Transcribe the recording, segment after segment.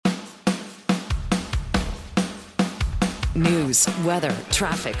News, weather,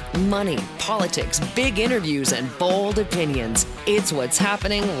 traffic, money, politics, big interviews, and bold opinions. It's what's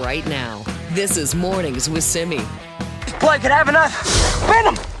happening right now. This is Mornings with Simi. Bloke could have enough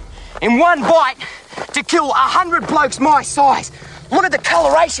venom in one bite to kill 100 blokes my size. Look at the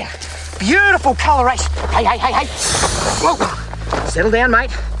coloration. Beautiful coloration. Hey. Whoa. Settle down,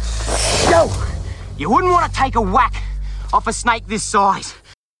 mate. Go. You wouldn't want to take a whack off a snake this size.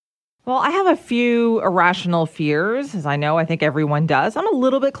 Well, I have a few irrational fears, as I think everyone does. I'm a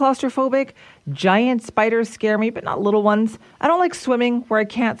little bit claustrophobic. Giant spiders scare me, but not little ones. I don't like swimming where I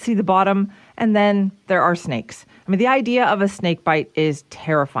can't see the bottom. And then there are snakes. I mean, the idea of a snake bite is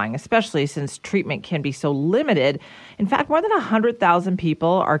terrifying, especially since treatment can be so limited. In fact, more than 100,000 people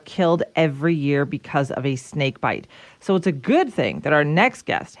are killed every year because of a snake bite. So it's a good thing that our next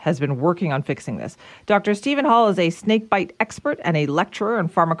guest has been working on fixing this. Dr. Stephen Hall is a snake bite expert and a lecturer in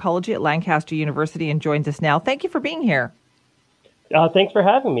pharmacology at Lancaster University and joins us now. Thank you for being here. Thanks for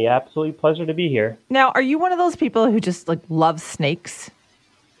having me. Absolutely pleasure to be here. Now, are you one of those people who just loves snakes?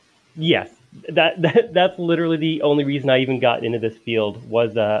 Yes. That's literally the only reason I even got into this field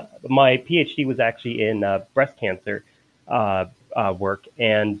was my PhD was actually in breast cancer work,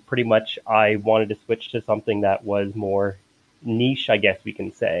 and pretty much I wanted to switch to something that was more niche, I guess we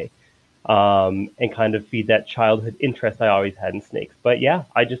can say, and kind of feed that childhood interest I always had in snakes. But yeah,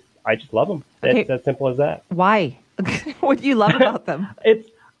 I just love them. It's as simple as that. Why? What do you love about them?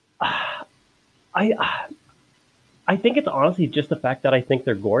 I think it's honestly just the fact that I think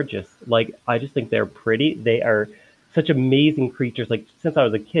they're gorgeous. I just think they're pretty. They are such amazing creatures. Since I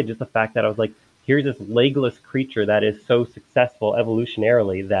was a kid, just the fact that I was like, here's this legless creature that is so successful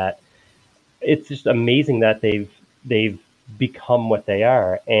evolutionarily that it's just amazing that they've become what they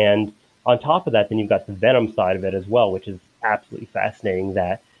are. And on top of that, then you've got the venom side of it as well, which is absolutely fascinating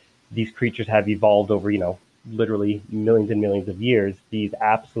that these creatures have evolved over, literally millions and millions of years. These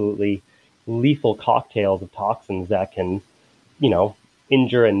absolutely lethal cocktails of toxins that can,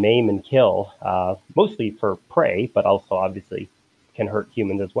 injure and maim and kill, mostly for prey, but also obviously can hurt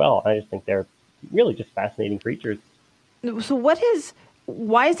humans as well. I just think they're really just fascinating creatures. So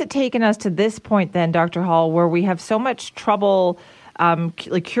why has it taken us to this point then, Dr. Hall, where we have so much trouble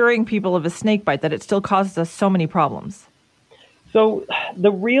curing people of a snake bite that it still causes us so many problems? So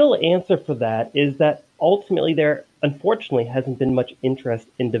the real answer for that is that ultimately there unfortunately hasn't been much interest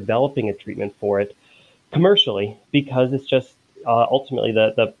in developing a treatment for it commercially, because it's just ultimately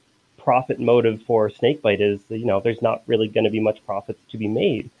the profit motive for snakebite is, there's not really going to be much profits to be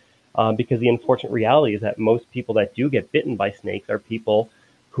made, because the unfortunate reality is that most people that do get bitten by snakes are people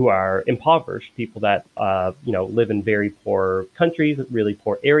who are impoverished, people that live in very poor countries, really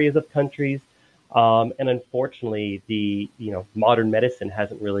poor areas of countries. And unfortunately, the modern medicine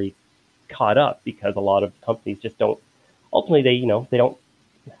hasn't really caught up, because a lot of companies just don't. Ultimately, they don't.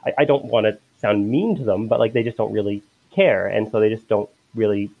 I don't want to sound mean to them, but they just don't really care, and so they just don't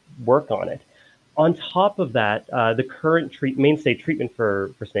really work on it. On top of that, the current mainstay treatment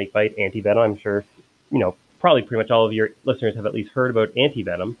for snakebite, antivenom. I'm sure probably pretty much all of your listeners have at least heard about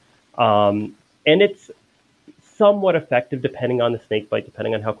antivenom, and it's somewhat effective depending on the snake bite,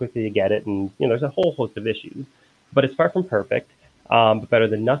 depending on how quickly you get it. And, there's a whole host of issues, but it's far from perfect, but better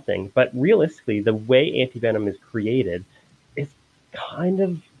than nothing. But realistically, the way antivenom is created is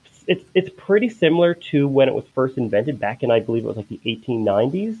it's pretty similar to when it was first invented back in, I believe it was the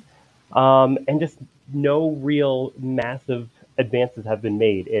 1890s. And just no real massive advances have been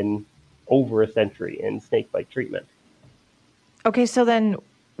made in over a century in snakebite treatment. Okay, so then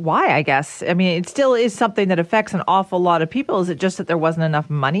why, I guess? I mean, it still is something that affects an awful lot of people. Is it just that there wasn't enough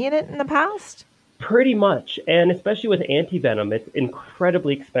money in it in the past? Pretty much. And especially with antivenom, it's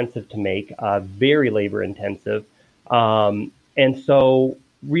incredibly expensive to make, very labor intensive. And so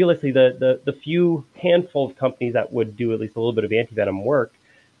realistically, the few handful of companies that would do at least a little bit of antivenom work,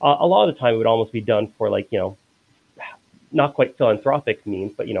 a lot of the time it would almost be done for not quite philanthropic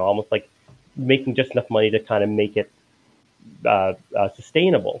means, but, almost making just enough money to kind of make it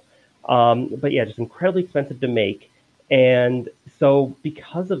sustainable. But yeah, just incredibly expensive to make. And so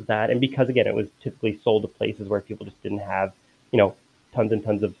because of that, and because, again, it was typically sold to places where people just didn't have, tons and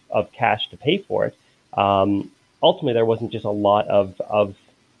tons of cash to pay for it, ultimately there wasn't just a lot of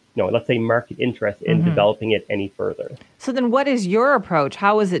let's say market interest in developing it any further. So then what is your approach?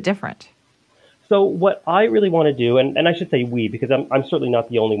 How is it different? So what I really want to do, and I should say we, because I'm certainly not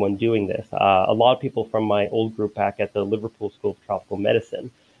the only one doing this. A lot of people from my old group back at the Liverpool School of Tropical Medicine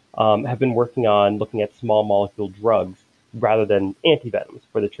have been working on looking at small molecule drugs rather than antivenoms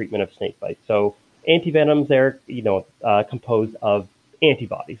for the treatment of snakebite. So antivenoms, they're composed of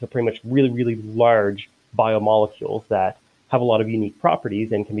antibodies, so pretty much really, really large biomolecules that have a lot of unique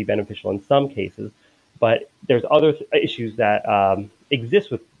properties and can be beneficial in some cases. But there's other issues that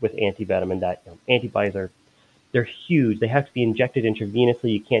exist with antivenom, and that antibodies they're huge. They have to be injected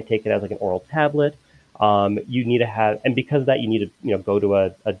intravenously. You can't take it as like an oral tablet. You need to have, and because of that, you need to go to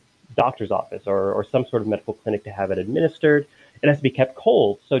a doctor's office or some sort of medical clinic to have it administered. It has to be kept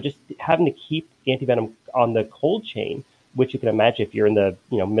cold. So just having to keep antivenom on the cold chain, which you can imagine if you're in the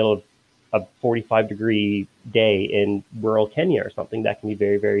middle of a 45-degree day in rural Kenya or something, that can be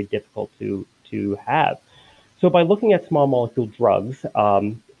very, very difficult to have. So by looking at small molecule drugs,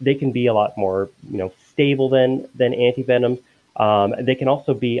 they can be a lot more stable than antivenoms. They can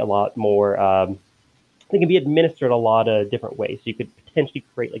also be a lot more. They can be administered a lot of different ways. So you could potentially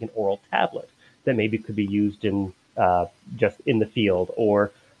create like an oral tablet that maybe could be used in just in the field,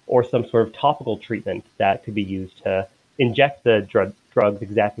 or some sort of topical treatment that could be used to inject the drugs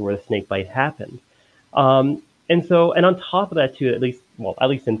exactly where the snake bite happened. And on top of that too, at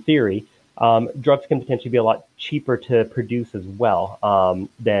least in theory, drugs can potentially be a lot cheaper to produce as well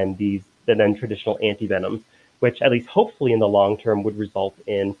than traditional antivenoms, which at least hopefully in the long term would result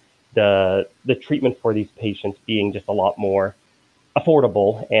in the treatment for these patients being just a lot more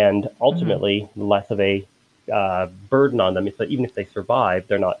affordable and ultimately less of a burden on them. So even if they survive,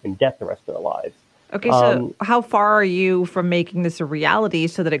 they're not in debt the rest of their lives. Okay, so how far are you from making this a reality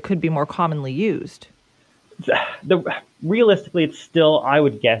so that it could be more commonly used? Realistically, it's still, I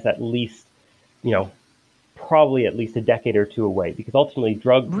would guess, at least, probably at least a decade or two away, because ultimately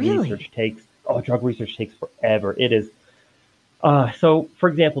drug research takes forever. It is. So, for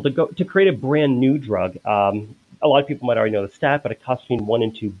example, to create a brand new drug, a lot of people might already know the stat, but it costs between $1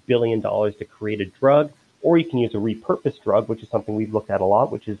 and $2 billion to create a drug, or you can use a repurposed drug, which is something we've looked at a lot,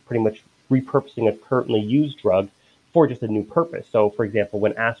 which is pretty much repurposing a currently used drug for just a new purpose. So, for example,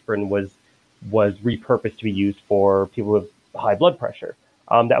 when aspirin was repurposed to be used for people with high blood pressure,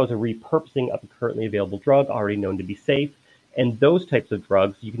 that was a repurposing of a currently available drug already known to be safe. And those types of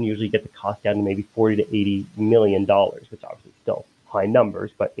drugs, you can usually get the cost down to maybe $40 to $80 million, which obviously is still high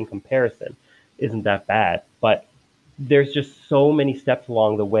numbers, but in comparison, isn't that bad. But there's just so many steps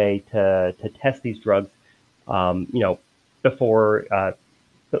along the way to test these drugs, before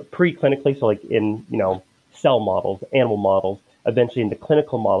preclinically, so like in cell models, animal models, eventually into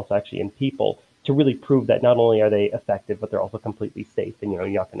clinical models, actually in people, to really prove that not only are they effective, but they're also completely safe, and you're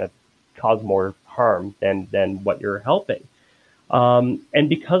not going to cause more harm than what you're helping. And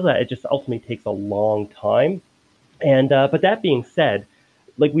because of that, it just ultimately takes a long time. And but that being said,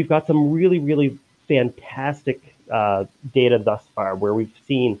 like we've got some really, really fantastic data thus far where we've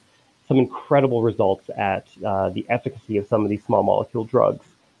seen some incredible results at the efficacy of some of these small molecule drugs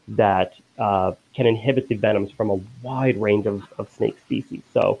that can inhibit the venoms from a wide range of snake species.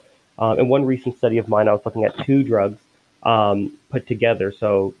 So in one recent study of mine, I was looking at two drugs put together.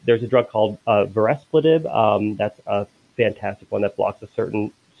 So there's a drug called veresplitib. That's a fantastic one that blocks a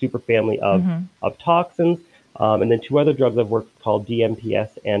certain superfamily of toxins. And then two other drugs I've worked with called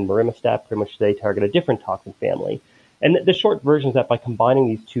DMPS and marimestat. Pretty much they target a different toxin family. And the short version is that by combining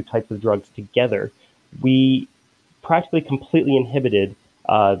these two types of drugs together, we practically completely inhibited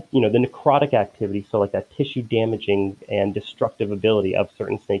the necrotic activity, so like that tissue damaging and destructive ability of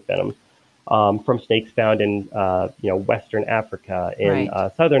certain snake venoms from snakes found in Western Africa, in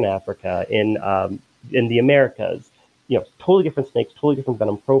Southern Africa, in the Americas. Totally different snakes, totally different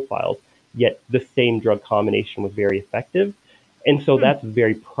venom profiles, yet the same drug combination was very effective. And so that's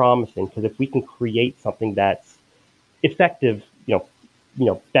very promising, because if we can create something that's effective,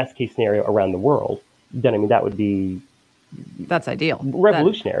 best case scenario around the world, then that would be that's ideal,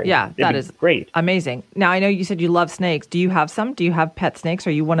 revolutionary. That is great, amazing. Now I know you said you love snakes. Do you have some? Do you have pet snakes?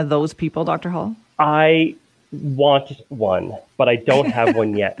 Are you one of those people, Dr. Hall? I want one, but I don't have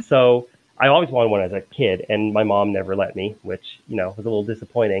one yet. So I always wanted one as a kid, and my mom never let me, which was a little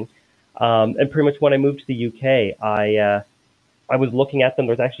disappointing. And pretty much when I moved to the UK, I was looking at them.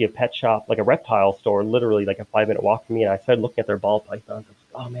 There was actually a pet shop, like a reptile store, literally like a 5-minute walk from me. And I started looking at their ball pythons. I was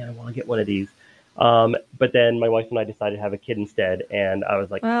like, oh man, I want to get one of these. But then my wife and I decided to have a kid instead. And I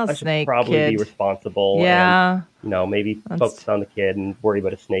was like, I should probably be responsible. Yeah. And, maybe focus on the kid and worry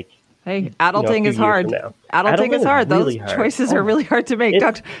about a snake. Hey, adulting is hard. Adulting is hard. Those choices are really hard to make.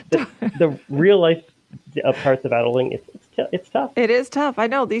 The real life parts of adulting, it's tough. It is tough. I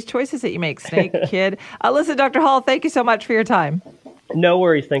know these choices that you make, snake, kid. Listen, Dr. Hall, thank you so much for your time. No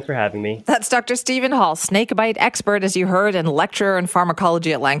worries. Thanks for having me. That's Dr. Stephen Hall, snakebite expert, as you heard, and lecturer in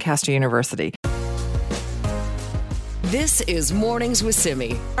pharmacology at Lancaster University. This is Mornings with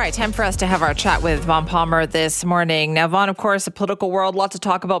Simi. All right, time for us to have our chat with Vaughn Palmer this morning. Now, Vaughn, of course, the political world, lots to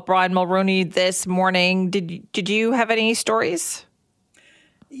talk about Brian Mulroney this morning. Did you have any stories?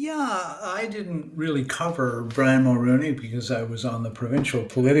 Yeah, I didn't really cover Brian Mulroney because I was on the provincial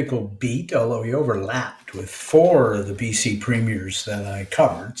political beat, although he overlapped with four of the BC premiers that I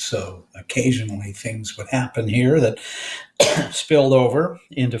covered. So occasionally things would happen here that spilled over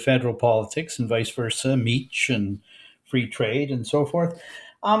into federal politics and vice versa, Meach and free trade and so forth.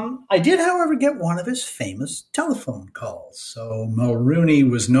 I did, however, get one of his famous telephone calls. So Mulroney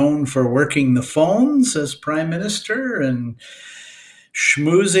was known for working the phones as prime minister and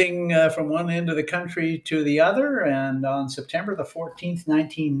schmoozing from one end of the country to the other. And on September the 14th,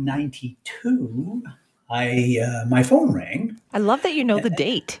 1992, my phone rang. I love that you know the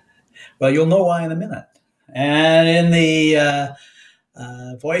date. Well, you'll know why in a minute. And in the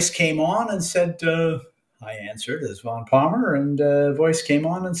voice came on and said, I answered as Vaughn Palmer, and voice came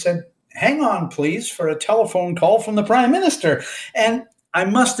on and said, hang on, please, for a telephone call from the Prime Minister. And I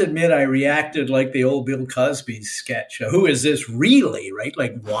must admit, I reacted like the old Bill Cosby sketch. Who is this really, right?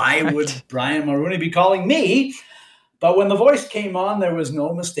 Like, why would Brian Mulroney be calling me? But when the voice came on, there was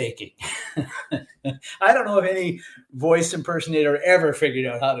no mistaking. I don't know if any voice impersonator ever figured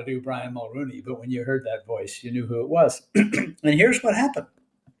out how to do Brian Mulroney, but when you heard that voice, you knew who it was. And here's what happened.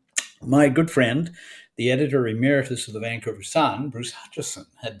 My good friend, the editor emeritus of the Vancouver Sun, Bruce Hutchison,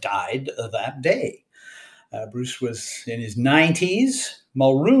 had died that day. Bruce was in his 90s.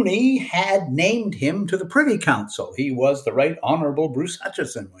 Mulroney had named him to the Privy Council. He was the Right Honourable Bruce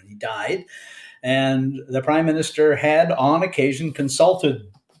Hutchison when he died. And the Prime Minister had, on occasion, consulted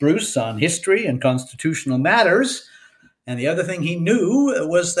Bruce on history and constitutional matters. And the other thing he knew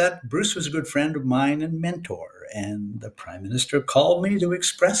was that Bruce was a good friend of mine and mentor. And the Prime Minister called me to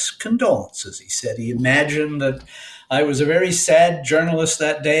express condolences. He said he imagined that I was a very sad journalist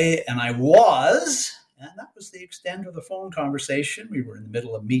that day, and I was. And that was the extent of the phone conversation. We were in the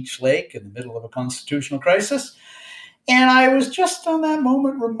middle of Meech Lake, in the middle of a constitutional crisis. And I was just on that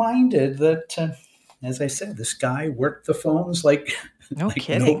moment reminded that, as I said, this guy worked the phones like no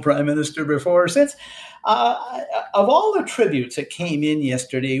prime minister before or since. Of all the tributes that came in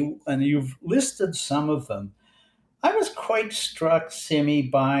yesterday, and you've listed some of them, I was quite struck, Simi,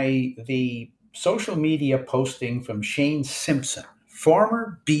 by the social media posting from Shane Simpson,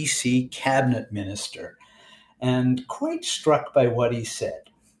 former BC cabinet minister, and quite struck by what he said.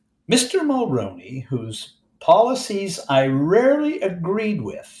 Mr. Mulroney, whose policies I rarely agreed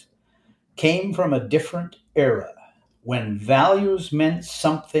with, came from a different era when values meant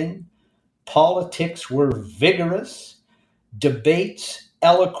something, politics were vigorous, debates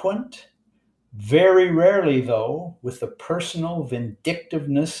eloquent, very rarely, though, with the personal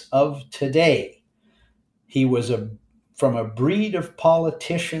vindictiveness of today. He was from a breed of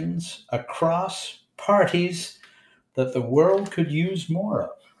politicians across parties that the world could use more of.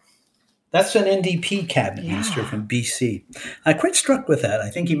 That's an NDP cabinet minister from BC. I'm quite struck with that. I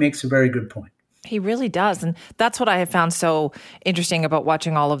think he makes a very good point. He really does. And that's what I have found so interesting about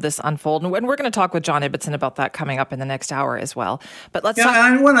watching all of this unfold. And we're going to talk with John Ibbitson about that coming up in the next hour as well. But let's talk.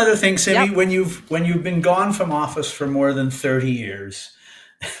 And one other thing, Simi, when you've been gone from office for more than 30 years,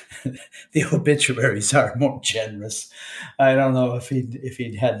 the obituaries are more generous. I don't know if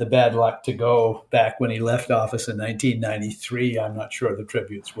he'd had the bad luck to go back when he left office in 1993. I'm not sure the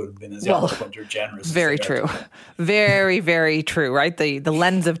tributes would have been as eloquent or generous. Very true. Very, very true, right? The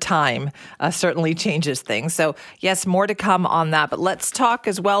lens of time certainly changes things. So yes, more to come on that. But let's talk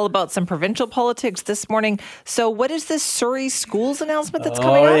as well about some provincial politics this morning. So what is this Surrey schools announcement that's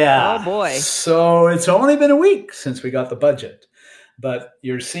coming up? Yeah. Oh, boy. So it's only been a week since we got the budget. But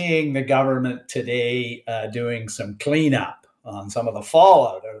you're seeing the government today doing some cleanup on some of the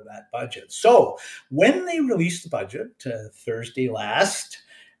fallout out of that budget. So when they released the budget Thursday last,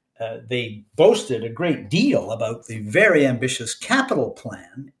 they boasted a great deal about the very ambitious capital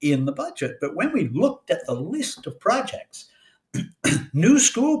plan in the budget. But when we looked at the list of projects, new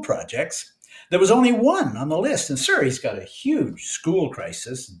school projects, there was only one on the list. And Surrey's got a huge school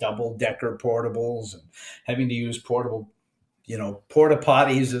crisis, double-decker portables and having to use porta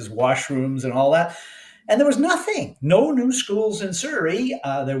potties as washrooms and all that. And there was nothing, no new schools in Surrey.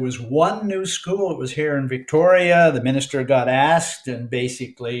 There was one new school. It was here in Victoria. The minister got asked, and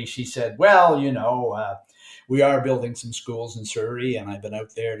basically she said, well, we are building some schools in Surrey, and I've been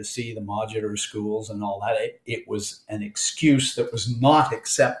out there to see the modular schools and all that. It was an excuse that was not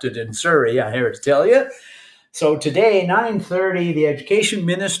accepted in Surrey, I hear to tell you. So today, 9:30, the education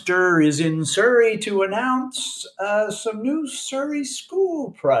minister is in Surrey to announce some new Surrey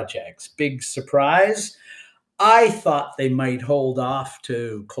school projects. Big surprise. I thought they might hold off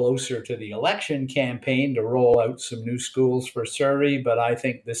to closer to the election campaign to roll out some new schools for Surrey, but I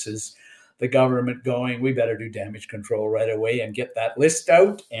think this is the government going, we better do damage control right away and get that list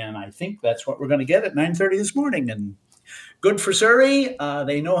out. And I think that's what we're going to get at 9:30 this morning. And good for Surrey.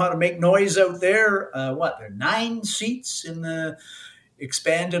 They know how to make noise out there. There are 9 seats in the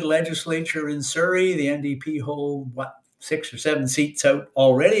expanded legislature in Surrey. The NDP hold, 6 or 7 seats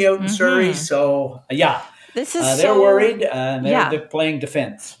already out in Surrey. So, yeah. This is they're worried, and they're playing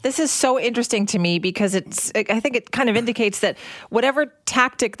defense. This is so interesting to me because I think it kind of indicates that whatever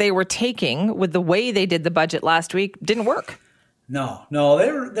tactic they were taking with the way they did the budget last week didn't work. No,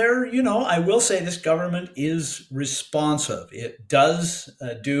 they're I will say this government is responsive. It does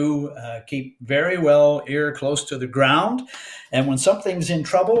keep very well ear close to the ground. And when something's in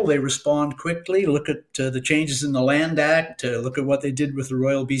trouble, they respond quickly. Look at the changes in the Land Act. Look at what they did with the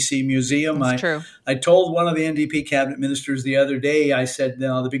Royal BC Museum. That's true. I told one of the NDP cabinet ministers the other day, I said,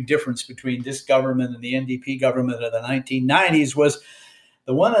 the big difference between this government and the NDP government of the 1990s was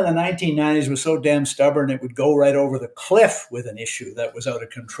the one in the 1990s was so damn stubborn it would go right over the cliff with an issue that was out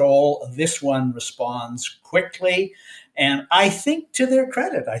of control. This one responds quickly. And I think to their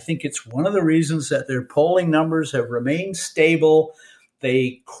credit, I think it's one of the reasons that their polling numbers have remained stable.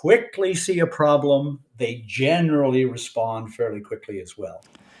 They quickly see a problem. They generally respond fairly quickly as well.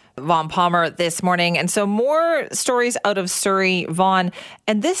 Vaughn Palmer this morning. And so more stories out of Surrey, Vaughn.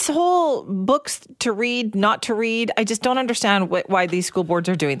 And this whole books to read, not to read, I just don't understand why these school boards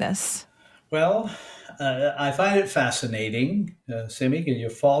are doing this. Well, I find it fascinating, Simi, and you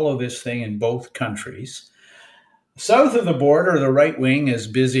follow this thing in both countries. South of the border, the right wing is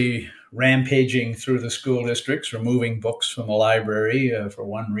busy rampaging through the school districts, removing books from the library for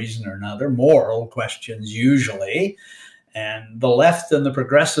one reason or another, moral questions usually. And the left and the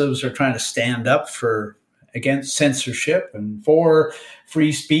progressives are trying to stand up against censorship and for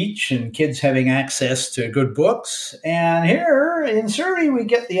free speech and kids having access to good books. And here in Surrey, we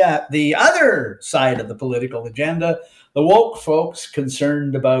get the other side of the political agenda, the woke folks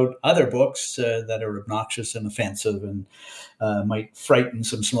concerned about other books that are obnoxious and offensive and might frighten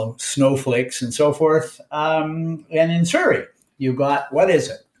some snowflakes and so forth. And in Surrey, you got, what is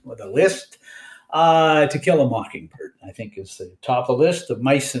it? With a list. To Kill a Mockingbird, I think, is the top of the list of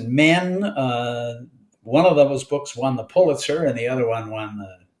Mice and Men. One of those books won the Pulitzer, and the other one won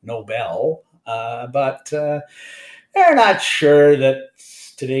the Nobel. But they're not sure that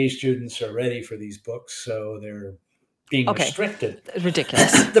today's students are ready for these books, so they're being restricted.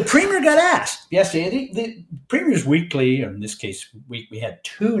 Ridiculous. The Premier got asked yesterday. The Premier's weekly, or in this case, we had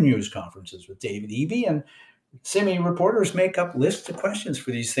 2 news conferences with David Eby, and Simi reporters make up lists of questions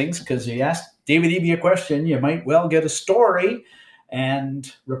for these things because you ask David Eby a question, you might well get a story. And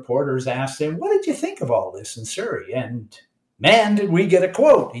reporters asked him, what did you think of all this in Surrey? And man, did we get a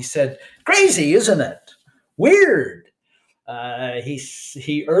quote. He said, crazy, isn't it? Weird.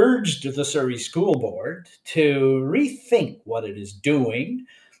 He urged the Surrey School Board to rethink what it is doing,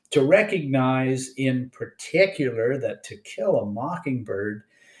 to recognize in particular that To Kill a Mockingbird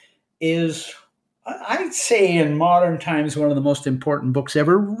is, I'd say in modern times, one of the most important books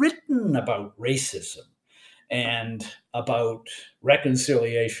ever written about racism and about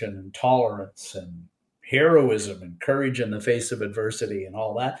reconciliation and tolerance and heroism and courage in the face of adversity and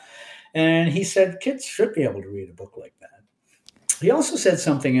all that. And he said kids should be able to read a book like that. He also said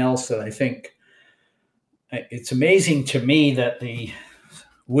something else that I think it's amazing to me that the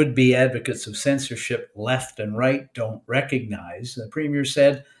would-be advocates of censorship, left and right, don't recognize. The Premier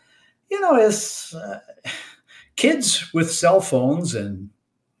said, as kids with cell phones, and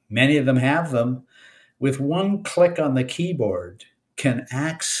many of them have them, with one click on the keyboard can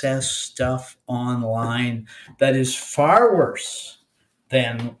access stuff online that is far worse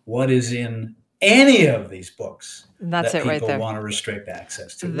than what is in any of these books. That's that it right there. People want to restrict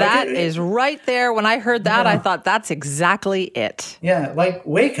access to. That is right there. When I heard that, I thought that's exactly it. Yeah,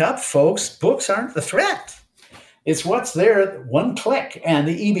 wake up, folks. Books aren't the threat. It's what's there, one click. And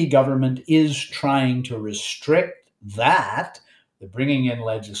the Eby government is trying to restrict that. They're bringing in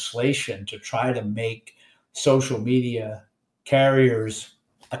legislation to try to make social media carriers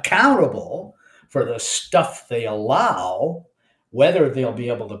accountable for the stuff they allow. Whether they'll be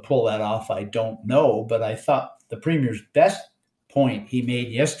able to pull that off, I don't know. But I thought the Premier's best point he made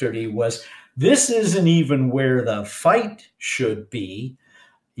yesterday was, this isn't even where the fight should be.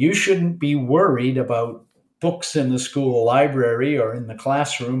 You shouldn't be worried about books in the school library or in the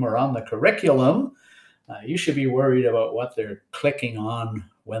classroom or on the curriculum. You should be worried about what they're clicking on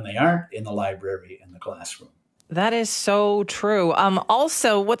when they aren't in the library and the classroom. That is so true.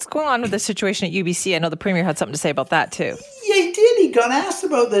 Also, what's going on with the situation at UBC? I know the Premier had something to say about that too. Yeah, he did. He got asked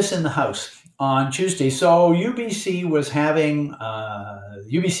about this in the House on Tuesday. So UBC was having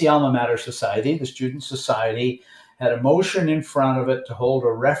UBC Alma Mater Society, the student society, had a motion in front of it to hold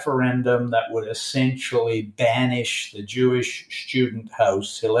a referendum that would essentially banish the Jewish student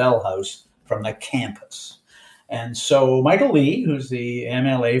house, Hillel House, from the campus. And so Michael Lee, who's the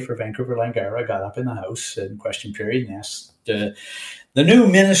MLA for Vancouver-Langara, got up in the House in question period and asked the new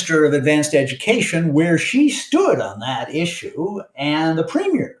Minister of Advanced Education where she stood on that issue. And the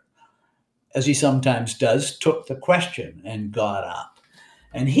Premier, as he sometimes does, took the question and got up.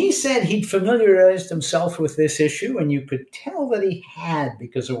 And he said he'd familiarized himself with this issue, and you could tell that he had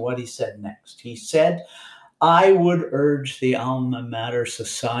because of what he said next. He said, I would urge the Alma Mater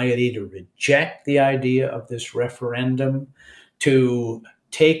Society to reject the idea of this referendum, to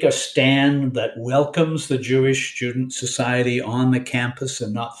take a stand that welcomes the Jewish Student Society on the campus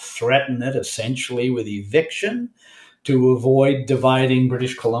and not threaten it essentially with eviction, to avoid dividing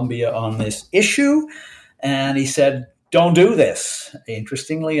British Columbia on this issue. And he said, don't do this.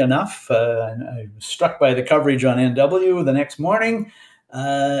 Interestingly enough, I was struck by the coverage on NW the next morning.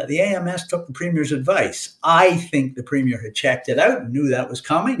 The AMS took the Premier's advice. I think the Premier had checked it out and knew that was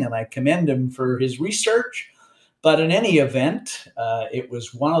coming, and I commend him for his research. But in any event, it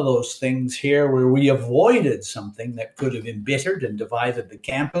was one of those things here where we avoided something that could have embittered and divided the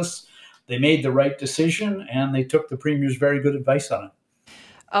campus. They made the right decision, and they took the Premier's very good advice on it.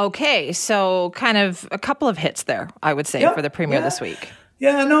 Okay, so kind of a couple of hits there, I would say, for the Premier this week.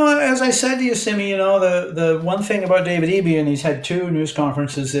 Yeah, no, as I said to you, Simi, the one thing about David Eby, and he's had 2 news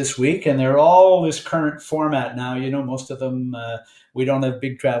conferences this week, and they're all this current format now. Most of them, we don't have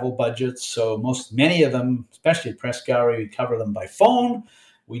big travel budgets, so many of them, especially Press Gallery, we cover them by phone.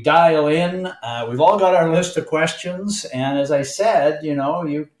 We dial in. We've all got our list of questions, and as I said,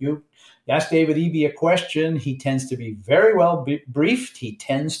 you ask David Eby a question, he tends to be very well briefed. He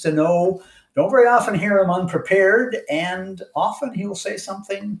tends to know. Don't very often hear him unprepared, and often he'll say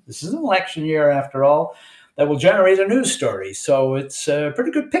something, this is an election year after all, that will generate a news story. So it's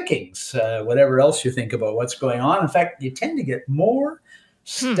pretty good pickings, whatever else you think about what's going on. In fact, you tend to get more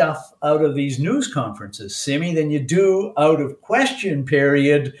stuff out of these news conferences, Simi, than you do out of question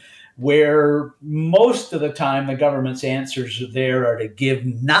period, where most of the time the government's answers there are to give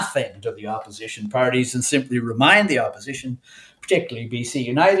nothing to the opposition parties and simply remind the opposition, particularly BC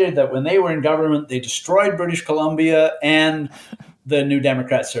United, that when they were in government, they destroyed British Columbia, and the New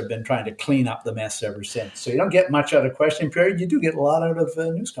Democrats have been trying to clean up the mess ever since. So you don't get much out of question period. You do get a lot out of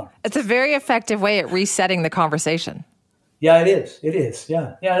news conference. It's a very effective way at resetting the conversation. Yeah, it is. It is.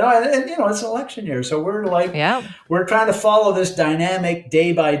 Yeah. Yeah. No, and, it's an election year. So we're we're trying to follow this dynamic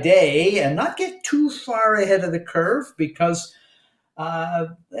day by day and not get too far ahead of the curve because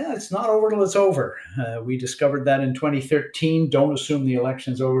it's not over till it's over. We discovered that in 2013. Don't assume the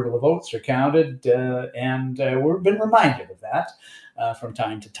election's over till the votes are counted. And we've been reminded of that from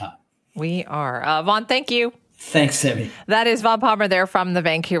time to time. We are. Vaughn, thank you. Thanks, Simi. That is Vaughn Palmer there from the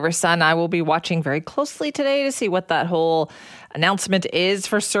Vancouver Sun. I will be watching very closely today to see what that whole announcement is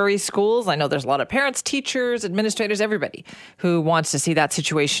for Surrey schools. I know there's a lot of parents, teachers, administrators, everybody who wants to see that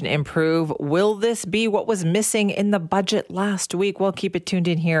situation improve. Will this be what was missing in the budget last week? We'll keep it tuned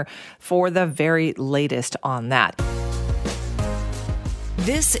in here for the very latest on that.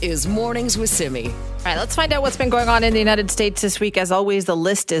 This is Mornings with Simi. All right, let's find out what's been going on in the United States this week. As always, the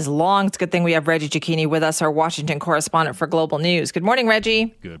list is long. It's a good thing we have Reggie Cicchini with us, our Washington correspondent for Global News. Good morning, Reggie.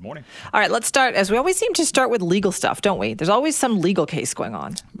 Good morning. All right, let's start, as we always seem to start with legal stuff, don't we? There's always some legal case going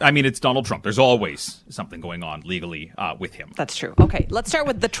on. I mean, it's Donald Trump. There's always something going on legally with him. That's true. Okay, let's start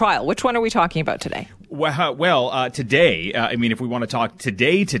with the trial. Which one are we talking about today? Well, today, if we want to talk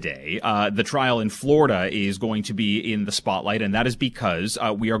today, the trial in Florida is going to be in the spotlight, and that is because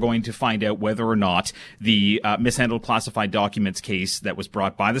we are going to find out whether or not the mishandled classified documents case that was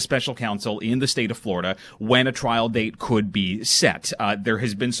brought by the special counsel in the state of Florida, when a trial date could be set. There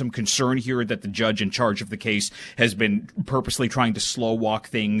has been some concern here that the judge in charge of the case has been purposely trying to slow walk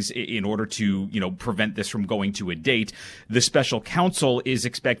things in order to, prevent this from going to a date. The special counsel is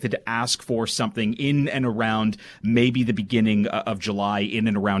expected to ask for something in and around maybe the beginning of July, in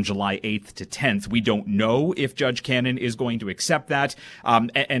and around July 8th to 10th. We don't know if Judge Cannon is going to accept that.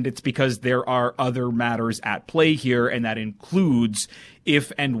 And it's because there are other matters at play here, and that includes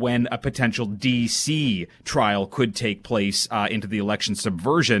if and when a potential D.C. trial could take place into the election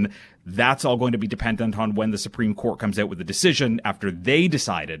subversion. That's all going to be dependent on when the Supreme Court comes out with a decision after they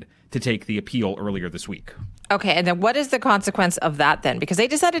decided to take the appeal earlier this week. Okay, and then what is the consequence of that then? Because they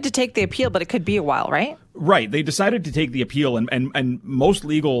decided to take the appeal, but it could be a while, right? Right. They decided to take the appeal, and most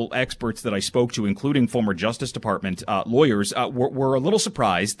legal experts that I spoke to, including former Justice Department lawyers, were a little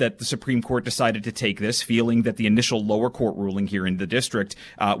surprised that the Supreme Court decided to take this, feeling that the initial lower court ruling here in the district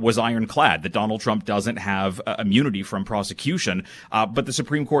was ironclad, that Donald Trump doesn't have immunity from prosecution. But the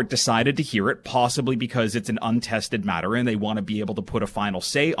Supreme Court decided to hear it, possibly because it's an untested matter and they want to be able to put a final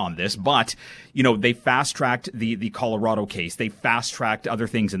say on this. But, they fast-tracked the Colorado case. They fast-tracked other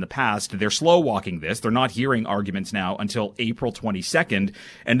things in the past. They're slow-walking this. They're not hearing arguments now until April 22nd,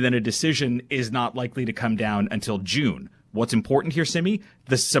 and then a decision is not likely to come down until June. What's important here, Simi?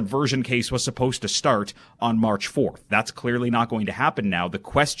 The subversion case was supposed to start on March 4th. That's clearly not going to happen now. The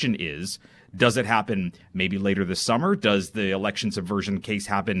question is, does it happen maybe later this summer? Does the election subversion case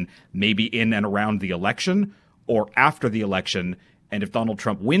happen maybe in and around the election or after the election? And if Donald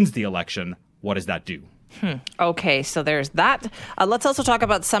Trump wins the election, what does that do? Okay, so there's that. Let's also talk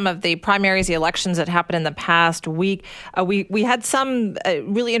about some of the primaries, the elections that happened in the past week. We had some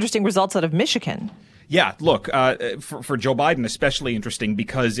really interesting results out of Michigan. Yeah, look, for Joe Biden, especially interesting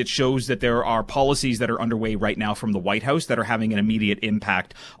because it shows that there are policies that are underway right now from the White House that are having an immediate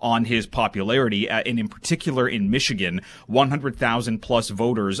impact on his popularity. And in particular in Michigan, 100,000 plus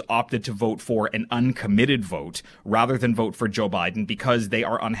voters opted to vote for an uncommitted vote rather than vote for Joe Biden because they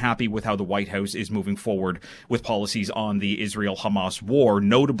are unhappy with how the White House is moving forward with policies on the Israel-Hamas war,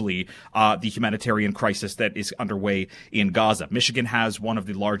 notably the humanitarian crisis that is underway in Gaza. Michigan has one of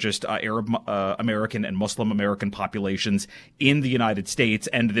the largest Arab American and Muslim American populations in the United States,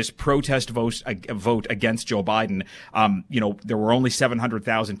 and this protest vote against Joe Biden, there were only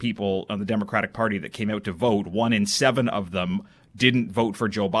 700,000 people on the Democratic Party that came out to vote. 1 in 7 of them didn't vote for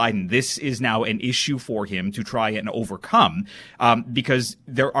Joe Biden. This is now an issue for him to try and overcome because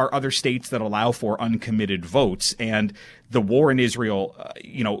there are other states that allow for uncommitted votes. And the war in Israel,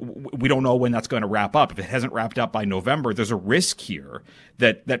 we don't know when that's going to wrap up. If it hasn't wrapped up by November, there's a risk here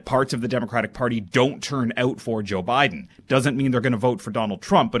that parts of the Democratic Party don't turn out for Joe Biden. Doesn't mean they're going to vote for Donald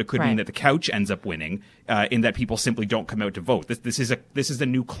Trump, but it could mean that the couch ends up winning in that people simply don't come out to vote. This is a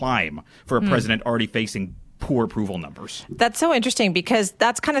new climb for a president already facing poor approval numbers. That's so interesting because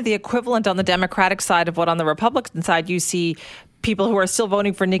that's kind of the equivalent on the Democratic side of what on the Republican side you see people who are still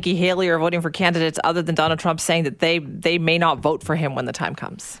voting for Nikki Haley or voting for candidates other than Donald Trump saying that they may not vote for him when the time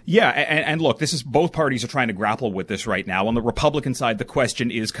comes. Yeah, and look, this is both parties are trying to grapple with this right now. On the Republican side, the question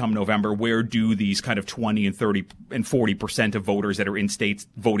is come November, where do these kind of 20 and 30 and 40% of voters that are in states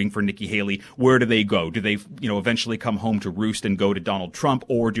voting for Nikki Haley, where do they go? Do they, eventually come home to roost and go to Donald Trump,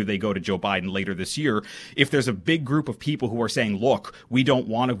 or do they go to Joe Biden later this year? If there's a big group of people who are saying, look, we don't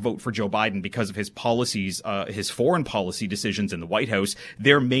want to vote for Joe Biden because of his policies, his foreign policy decisions in the White House,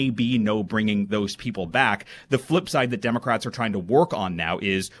 there may be no bringing those people back. The flip side that Democrats are trying to work on now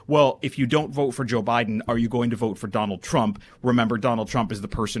is, well, if you don't vote for Joe Biden, are you going to vote for Donald Trump? Remember, Donald Trump is the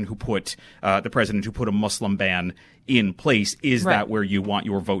person who put, the president who put a Muslim ban in place. Is that where you want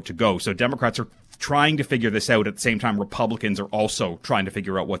your vote to go? So Democrats are trying to figure this out. At the same time, Republicans are also trying to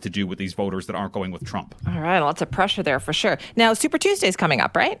figure out what to do with these voters that aren't going with Trump. All right, lots of pressure there for sure. Now, Super Tuesday is coming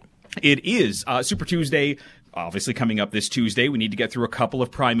up, right? It is. Super Tuesday, obviously coming up this Tuesday. We need to get through a couple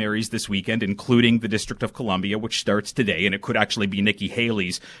of primaries this weekend, including the District of Columbia, which starts today, and it could actually be Nikki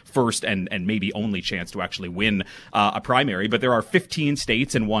Haley's first and maybe only chance to actually win a primary. But there are 15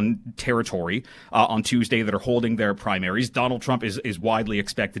 states and one territory on Tuesday that are holding their primaries. Donald Trump is widely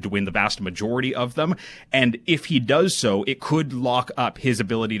expected to win the vast majority of them, and if he does so, it could lock up his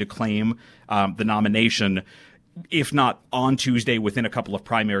ability to claim the nomination, if not on Tuesday, within a couple of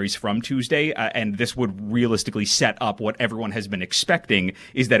primaries from Tuesday. And this would realistically set up what everyone has been expecting,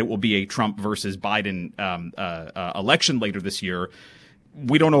 is that it will be a Trump versus Biden election later this year.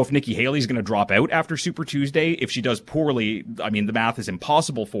 We don't know if Nikki Haley is going to drop out after Super Tuesday. If she does poorly, I mean, the math is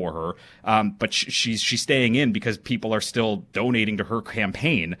impossible for her. But she's staying in because people are still donating to her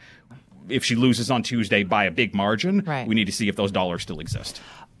campaign. If she loses on Tuesday by a big margin, we need to see if those dollars still exist.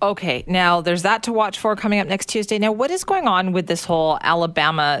 Okay, now there's that to watch for coming up next Tuesday. Now, what is going on with this whole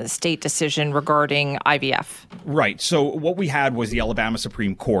Alabama state decision regarding IVF? Right. So what we had was the Alabama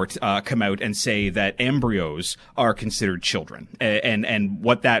Supreme Court come out and say that embryos are considered children. And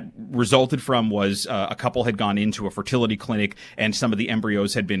what that resulted from was a couple had gone into a fertility clinic and some of the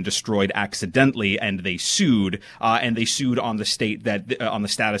embryos had been destroyed accidentally, and they sued. And they sued on the state that on the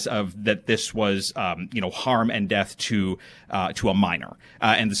status of that this was harm and death to a minor.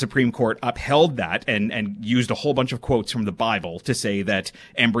 And the Supreme Court upheld that and used a whole bunch of quotes from the Bible to say that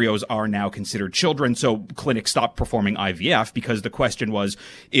embryos are now considered children. So clinics stopped performing IVF because the question was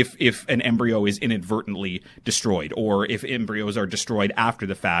if an embryo is inadvertently destroyed, or if embryos are destroyed after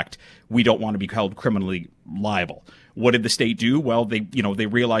the fact, we don't want to be held criminally liable. What did the state do? Well, they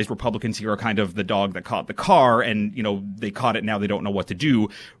realized Republicans here are kind of the dog that caught the car, and, they caught it. Now they don't know what to do.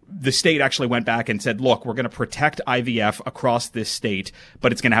 The state actually went back and said, look, we're going to protect IVF across this state,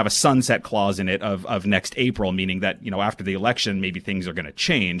 but it's going to have a sunset clause in it of next April, meaning that, after the election, maybe things are going to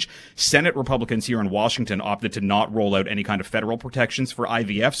change. Senate Republicans here in Washington opted to not roll out any kind of federal protections for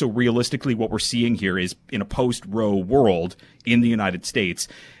IVF. So realistically, what we're seeing here is in a post-Roe world in the United States,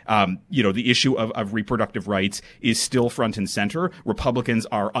 the issue of reproductive rights is still front and center. Republicans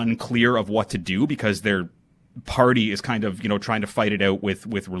are unclear of what to do because their party is kind of, trying to fight it out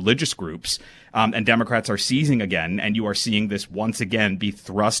with religious groups. And Democrats are seizing again. And you are seeing this once again be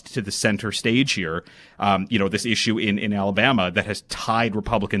thrust to the center stage here. This issue in Alabama that has tied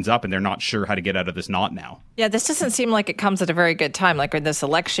Republicans up, and they're not sure how to get out of this knot now. Yeah, this doesn't seem like it comes at a very good time. Like in this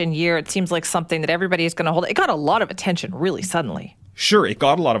election year, it seems like something that everybody is going to hold. It got a lot of attention really suddenly. Sure, it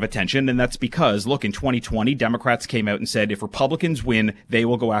got a lot of attention, and that's because, look, in 2020, Democrats came out and said if Republicans win, they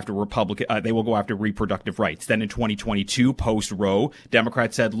will go after reproductive rights. Then in 2022, post-Roe,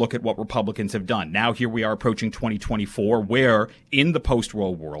 Democrats said, look at what Republicans have done. Now here we are approaching 2024, where in the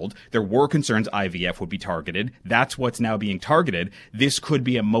post-Roe world, there were concerns IVF would be targeted. That's what's now being targeted. This could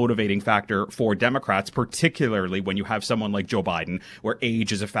be a motivating factor for Democrats, particularly when you have someone like Joe Biden, where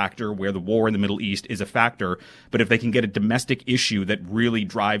age is a factor, where the war in the Middle East is a factor. But if they can get a domestic issue that really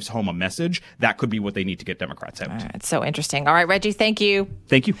drives home a message, that could be what they need to get Democrats out. It's so interesting. All right, Reggie, thank you.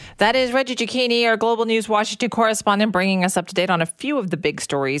 Thank you. That is Reggie Cicchini, our Global News Washington correspondent, bringing us up to date on a few of the big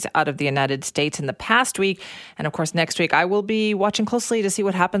stories out of the United States in the past week. And of course, next week, I will be watching closely to see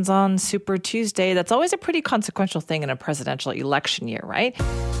what happens on Super Tuesday. That's always a pretty consequential thing in a presidential election year, right?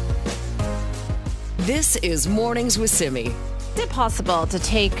 This is Mornings with Simi. Is it possible to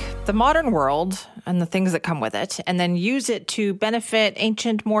take the modern world and the things that come with it and then use it to benefit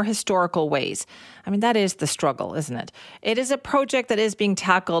ancient, more historical ways? I mean, that is the struggle, isn't it? It is a project that is being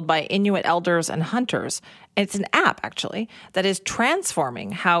tackled by Inuit elders and hunters. It's an app, actually, that is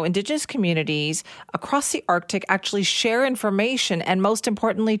transforming how Indigenous communities across the Arctic actually share information and, most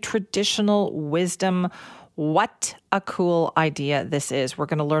importantly, traditional wisdom. What a cool idea this is. We're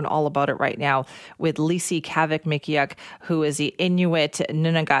going to learn all about it right now with Lisi Kavik-Mikiak, who is the Inuit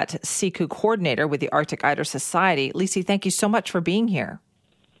Nunagat Siku coordinator with the Arctic Eider Society. Lisi, thank you so much for being here.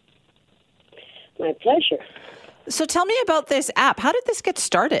 My pleasure. So tell me about this app. How did this get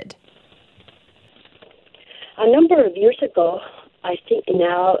started? A number of years ago, I think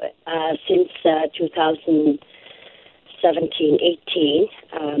now since 2017, 18,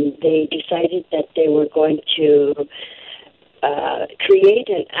 they decided that they were going to create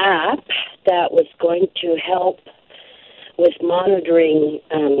an app that was going to help with monitoring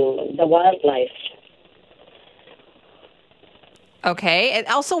the wildlife. Okay. And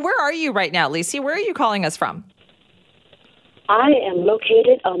also, where are you right now, Lisi? Where are you calling us from? I am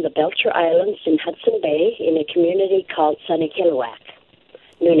located on the Belcher Islands in Hudson Bay in a community called Sunnykilowack,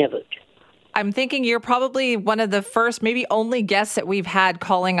 Nunavut. I'm thinking you're probably one of the first, maybe only guests that we've had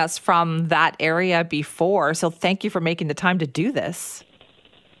calling us from that area before. So thank you for making the time to do this.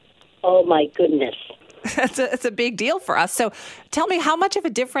 Oh, my goodness. It's a big deal for us. So tell me, how much of a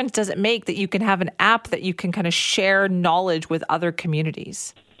difference does it make that you can have an app that you can kind of share knowledge with other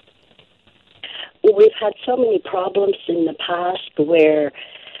communities? We've had so many problems in the past where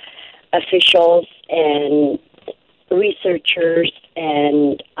officials and researchers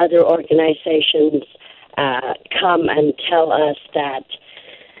and other organizations come and tell us that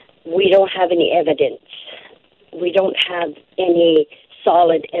we don't have any evidence. We don't have any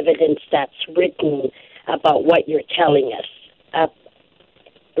solid evidence that's written about what you're telling us,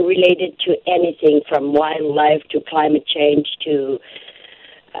 related to anything from wildlife to climate change to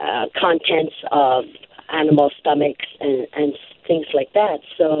contents of animal stomachs and things like that.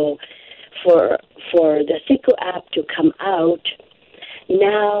 So for the Siku app to come out,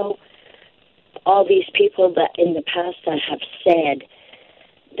 now all these people that in the past that have said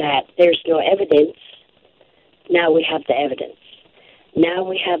that there's no evidence, now we have the evidence. Now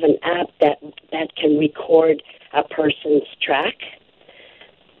we have an app that can record a person's track,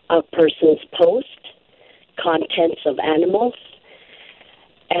 a person's post, contents of animals,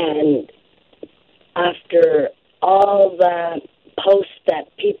 and after all the posts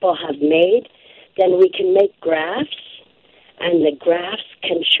that people have made, then we can make graphs, and the graphs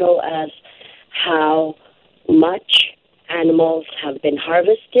can show us how much animals have been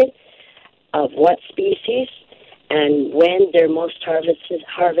harvested, of what species, and when they're most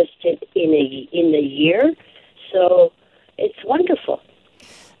harvested in the year. So it's wonderful.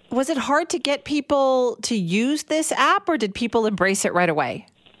 Was it hard to get people to use this app, or did people embrace it right away?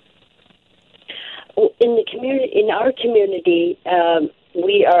 In the community, in our community,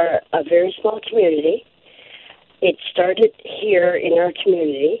 we are a very small community. It started here in our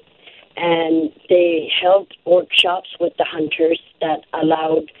community, and they held workshops with the hunters that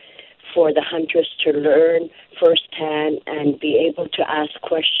allowed for the hunters to learn firsthand and be able to ask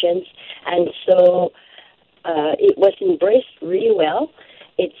questions. And so it was embraced really well.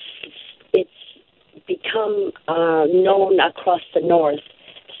 It's become known across the north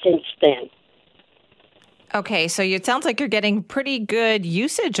since then. Okay, so it sounds like you're getting pretty good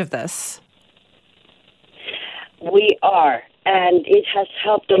usage of this. We are, and it has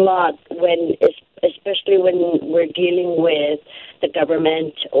helped a lot especially when we're dealing with the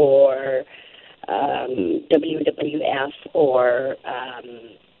government or WWF or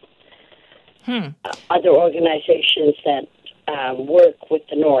other organizations that work with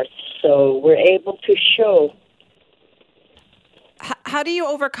the North. So we're able to show. How do you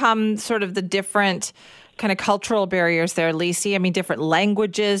overcome sort of the different kind of cultural barriers there, Lacey? I mean, different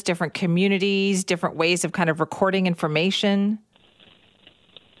languages, different communities, different ways of kind of recording information?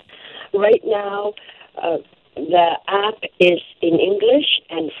 Right now, the app is in English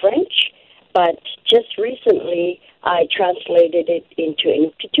and French, but just recently I translated it into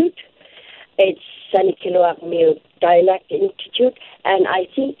Institute. It's Sanikiluaq Dialect Institute, and I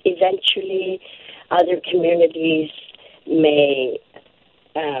think eventually other communities may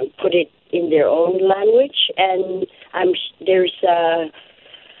put it in their own language. And there's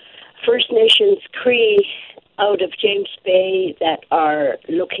First Nations Cree out of James Bay that are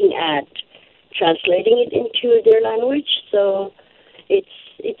looking at translating it into their language, so it's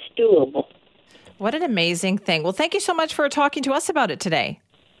doable. What an amazing thing. Well, thank you so much for talking to us about it today.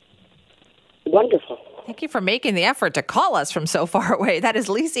 Wonderful. Thank you for making the effort to call us from so far away. That is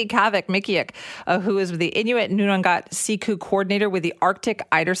Lacey Kavik-Mikiak, who is the Inuit Nunangat Siku coordinator with the Arctic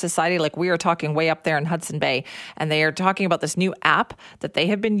Eider Society. Like, we are talking way up there in Hudson Bay. And they are talking about this new app that they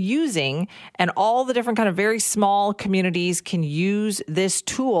have been using. And all the different kind of very small communities can use this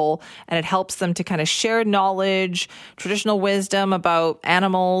tool. And it helps them to kind of share knowledge, traditional wisdom about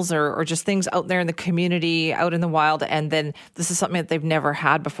animals or just things out there in the community, out in the wild. And then this is something that they've never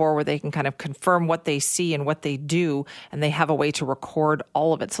had before, where they can kind of confirm what they see and what they do, and they have a way to record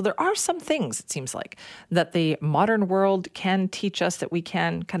all of it. So there are some things, it seems like, that the modern world can teach us that we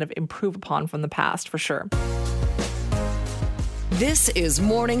can kind of improve upon from the past, for sure. This is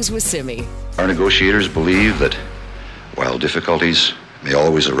Mornings with Simi. Our negotiators believe that while difficulties may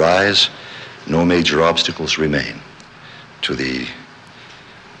always arise, no major obstacles remain to the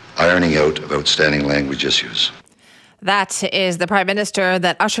ironing out of outstanding language issues. That is the Prime Minister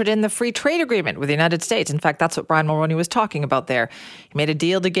that ushered in the free trade agreement with the United States. In fact, that's what Brian Mulroney was talking about there. He made a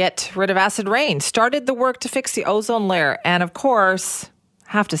deal to get rid of acid rain, started the work to fix the ozone layer, and of course,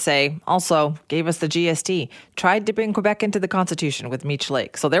 have to say, also gave us the GST, tried to bring Quebec into the Constitution with Meech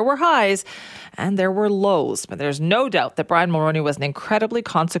Lake. So there were highs and there were lows, but there's no doubt that Brian Mulroney was an incredibly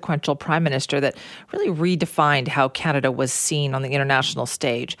consequential Prime Minister that really redefined how Canada was seen on the international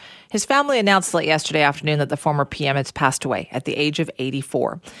stage. His family announced late yesterday afternoon that the former PM has passed away at the age of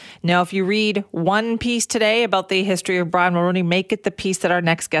 84. Now, if you read one piece today about the history of Brian Mulroney, make it the piece that our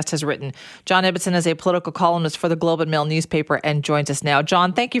next guest has written. John Ibbotson is a political columnist for the Globe and Mail newspaper and joins us now. John,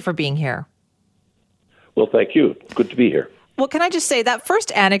 thank you for being here. Well, thank you. Good to be here. Well, can I just say that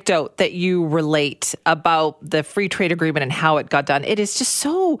first anecdote that you relate about the free trade agreement and how it got done, it is just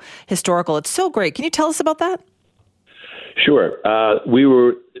so historical. It's so great. Can you tell us about that? Sure. We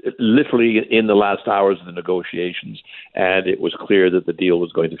were literally in the last hours of the negotiations, and it was clear that the deal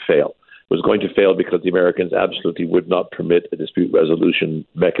was going to fail. It was going to fail because the Americans absolutely would not permit a dispute resolution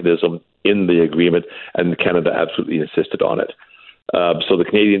mechanism in the agreement, and Canada absolutely insisted on it. So the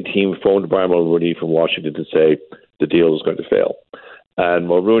Canadian team phoned Brian Mulroney from Washington to say the deal was going to fail. And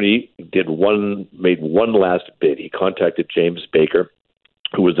Mulroney made one last bid. He contacted James Baker,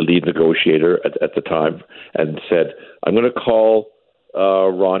 who was the lead negotiator at the time, and said, I'm going to call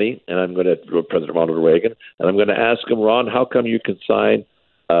Ronnie, and I'm going to President Ronald Reagan, and I'm going to ask him, Ron, how come you can sign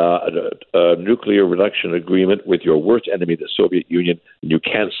a nuclear reduction agreement with your worst enemy, the Soviet Union, and you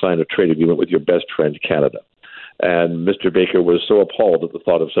can't sign a trade agreement with your best friend, Canada? And Mr. Baker was so appalled at the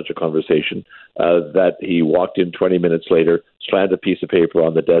thought of such a conversation that he walked in 20 minutes later, slammed a piece of paper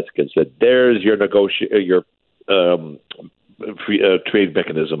on the desk, and said, "There's your free trade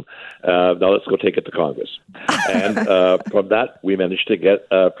mechanism. Now let's go take it to Congress. And from that, we managed to get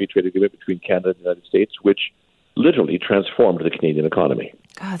a free trade agreement between Canada and the United States, which literally transformed the Canadian economy.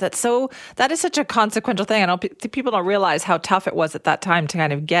 God, that is such a consequential thing. People don't realize how tough it was at that time to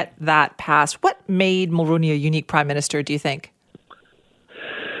kind of get that passed. What made Mulroney a unique prime minister, do you think?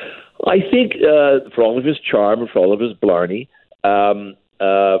 I think for all of his charm, for all of his blarney,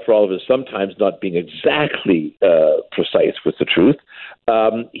 for all of his sometimes not being exactly precise with the truth,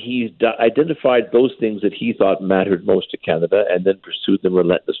 he identified those things that he thought mattered most to Canada and then pursued them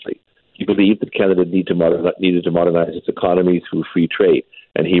relentlessly. He believed that Canada needed to modernize its economy through free trade,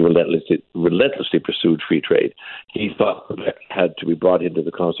 and he relentlessly pursued free trade. He thought Quebec had to be brought into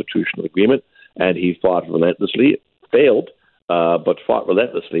the constitutional agreement, and he fought relentlessly, failed, but fought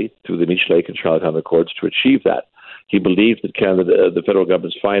relentlessly through the Michel and Charlottetown Accords to achieve that. He believed that Canada, the federal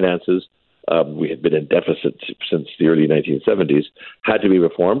government's finances, we had been in deficit since the early 1970s, had to be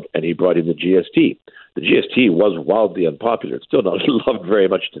reformed, and he brought in the GST. The GST was wildly unpopular. It's still not loved very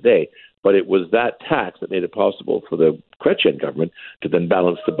much today, but it was that tax that made it possible for the Chrétien government to then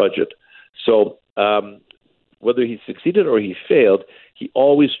balance the budget. So whether he succeeded or he failed, he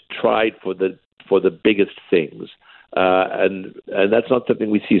always tried for the biggest things. And that's not something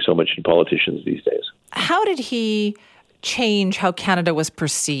we see so much in politicians these days. How did he change how Canada was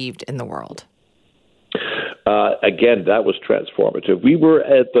perceived in the world? Again, that was transformative. We were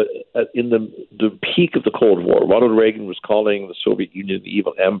in the peak of the Cold War. Ronald Reagan was calling the Soviet Union the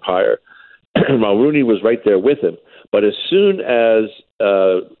evil empire. Mulroney was right there with him. But as soon as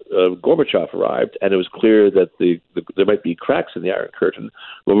Gorbachev arrived, and it was clear that there might be cracks in the Iron Curtain,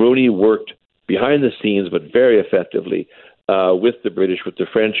 Mulroney worked behind the scenes, but very effectively, with the British, with the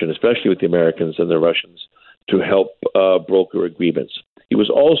French, and especially with the Americans and the Russians, to help broker agreements. He was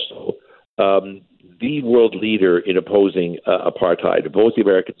also the world leader in opposing apartheid. Both the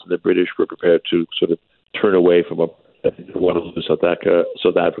Americans and the British were prepared to sort of turn away from one of South Africa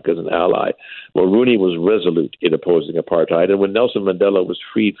as an ally. Mulroney was resolute in opposing apartheid, and when Nelson Mandela was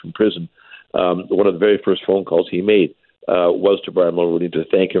freed from prison, one of the very first phone calls he made was to Brian Mulroney to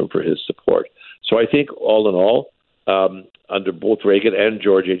thank him for his support. So I think all in all, under both Reagan and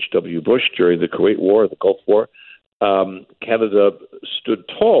George H.W. Bush during the Kuwait War, the Gulf War, Canada stood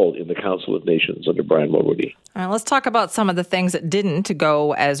tall in the Council of Nations under Brian Mulroney. All right, let's talk about some of the things that didn't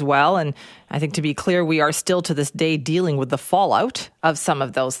go as well. And I think, to be clear, we are still to this day dealing with the fallout of some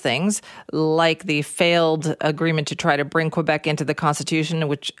of those things, like the failed agreement to try to bring Quebec into the Constitution,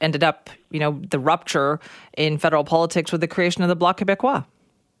 which ended up, the rupture in federal politics with the creation of the Bloc Québécois.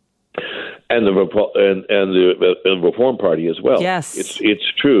 And the Reform Party as well. Yes.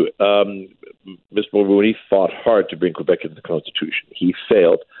 It's true. Mr. Mulroney fought hard to bring Quebec into the Constitution. He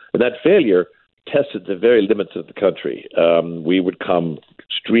failed. And that failure tested the very limits of the country. We would come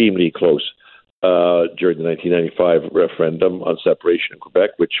extremely close during the 1995 referendum on separation in Quebec,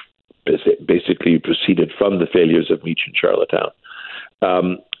 which basically proceeded from the failures of Meach and Charlottetown.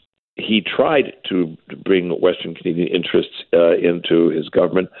 He tried to bring Western Canadian interests into his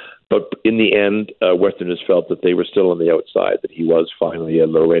government, but in the end, Westerners felt that they were still on the outside, that he was finally a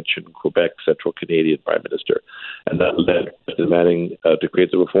Laurentian, Quebec, Central Canadian Prime Minister. And that led to Manning to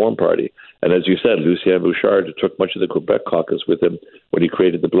create the Reform Party. And as you said, Lucien Bouchard took much of the Quebec caucus with him when he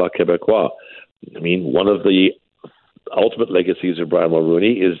created the Bloc Québécois. I mean, one of the ultimate legacies of Brian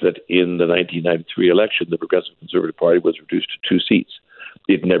Mulroney is that in the 1993 election, the Progressive Conservative Party was reduced to 2 seats.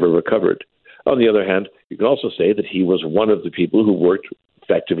 It never recovered. On the other hand, you can also say that he was one of the people who worked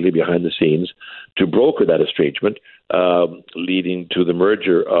effectively behind the scenes to broker that estrangement, leading to the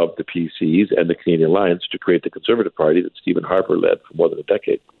merger of the PCs and the Canadian Alliance to create the Conservative Party that Stephen Harper led for more than a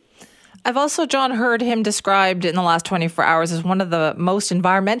decade. I've also, John, heard him described in the last 24 hours as one of the most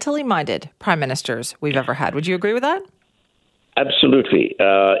environmentally minded prime ministers we've ever had. Would you agree with that? Absolutely.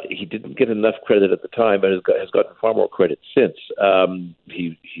 He didn't get enough credit at the time, and has gotten far more credit since.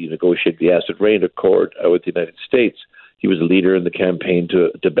 He negotiated the Acid Rain Accord with the United States. He was a leader in the campaign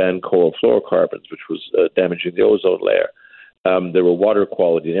to ban chlorofluorocarbons, which was damaging the ozone layer. There were water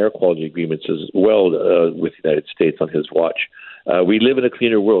quality and air quality agreements as well with the United States on his watch. We live in a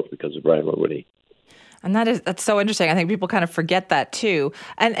cleaner world because of Brian Mulroney. And that's so interesting. I think people kind of forget that too.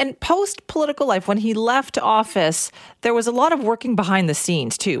 And post-political life, when he left office, there was a lot of working behind the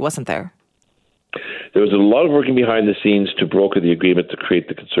scenes too, wasn't there? There was a lot of working behind the scenes to broker the agreement to create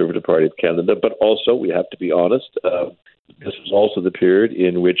the Conservative Party of Canada. But also, we have to be honest, this was also the period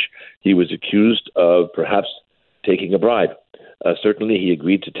in which he was accused of perhaps taking a bribe. Certainly, he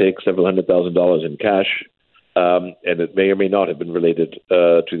agreed to take several $100,000 in cash, and it may or may not have been related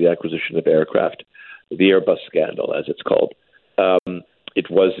to the acquisition of aircraft. The Airbus scandal, as it's called.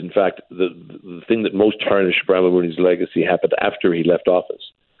 was, in fact, the thing that most tarnished Brian Mulroney's legacy happened after he left office.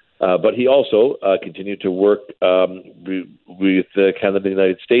 But he also continued to work with Canada and the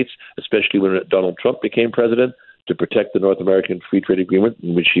United States, especially when Donald Trump became president, to protect the North American Free Trade Agreement,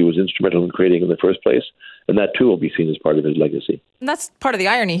 in which he was instrumental in creating in the first place. And that, too, will be seen as part of his legacy. And that's part of the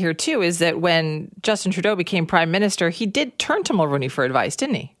irony here, too, is that when Justin Trudeau became prime minister, he did turn to Mulroney for advice,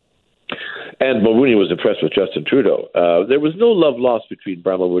 didn't he? And Mulroney was impressed with Justin Trudeau. There was no love lost between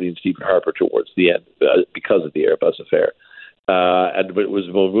Brian Mulroney and Stephen Harper towards the end because of the Airbus affair. And it was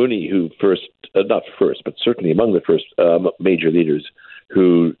Mulroney who but certainly among the first major leaders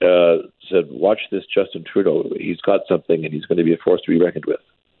who said, watch this Justin Trudeau. He's got something and he's going to be a force to be reckoned with.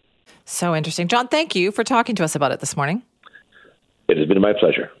 So interesting. John, thank you for talking to us about it this morning. It has been my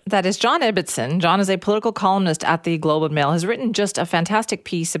pleasure. That is John Ibbitson. John is a political columnist at the Globe and Mail, has written just a fantastic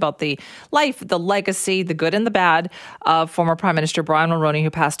piece about the life, the legacy, the good and the bad of former Prime Minister Brian Mulroney, who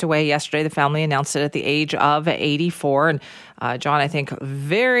passed away yesterday. The family announced it at the age of 84. And John, I think,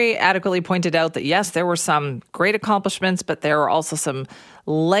 very adequately pointed out that, yes, there were some great accomplishments, but there were also some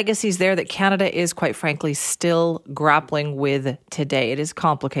legacies there that Canada is, quite frankly, still grappling with today. It is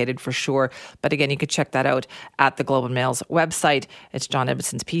complicated for sure. But again, you could check that out at the Globe and Mail's website. It's John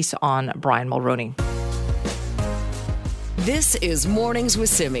Ibbitson's piece on Brian Mulroney. This is Mornings with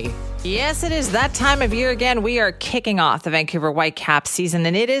Simi. Yes, it is that time of year again. We are kicking off the Vancouver Whitecaps season,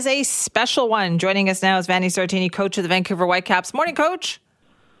 and it is a special one. Joining us now is Vanni Sartini, coach of the Vancouver Whitecaps. Morning, Coach.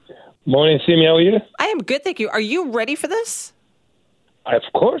 Morning, Simi. How are you? I am good, thank you. Are you ready for this? Of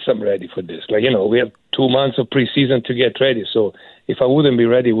course I'm ready for this. We have 2 months of preseason to get ready. So if I wouldn't be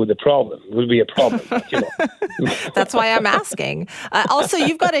ready, it would be a problem. That's why I'm asking. Also,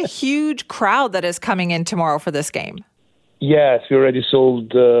 you've got a huge crowd that is coming in tomorrow for this game. Yes, we already sold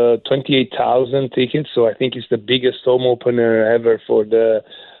 28,000 tickets. So I think it's the biggest home opener ever for the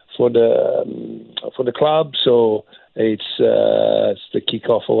club. So it's the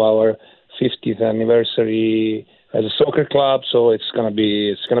kickoff of our 50th anniversary as a soccer club, so it's gonna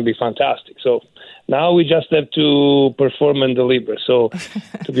be fantastic. So now we just have to perform and deliver. So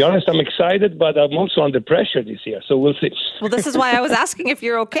to be honest, I'm excited, but I'm also under pressure this year. So we'll see. Well, this is why I was asking if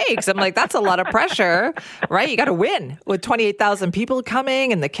you're okay, because I'm like, that's a lot of pressure, right? You got to win with 28,000 people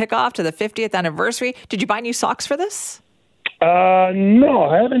coming and the kickoff to the 50th anniversary. Did you buy new socks for this?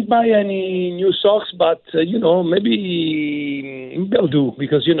 No, I haven't bought any new socks, but maybe they'll do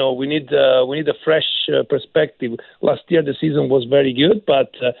because we need a fresh perspective. Last year the season was very good,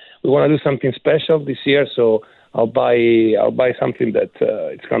 but we want to do something special this year. So I'll buy something that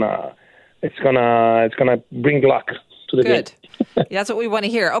it's gonna bring luck to the game. Good. That's what we want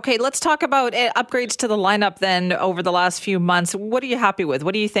to hear. Okay, let's talk about upgrades to the lineup then over the last few months. What are you happy with?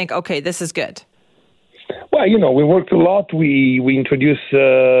 What do you think? Okay, this is good. Well, we worked a lot. We introduced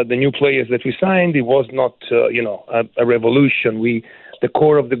the new players that we signed. It was not, a revolution. The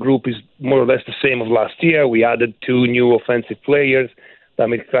core of the group is more or less the same as last year. We added 2 new offensive players,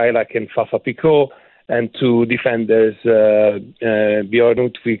 Damir Krailak and Fafa Picot, and 2 defenders, Bjorn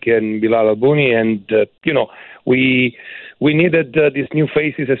Utvik and Bilal Albouni. And, we needed these new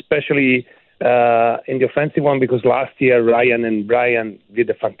faces, especially in the offensive one, because last year Ryan and Brian did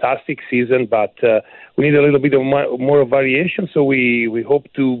a fantastic season, but we need a little bit of more variation. So we hope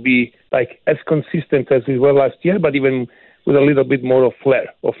to be as consistent as we were last year, but even with a little bit more of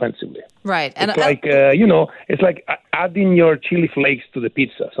flair offensively. Right. And it's like adding your chili flakes to the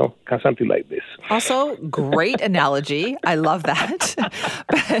pizza. So something like this. Also, great analogy. I love that.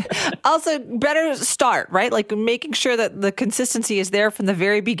 Also, better start, right? Like making sure that the consistency is there from the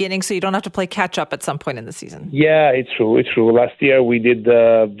very beginning so you don't have to play catch up at some point in the season. Yeah, it's true. Last year we did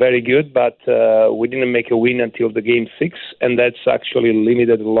very good, but we didn't make a win until the game 6, and that's actually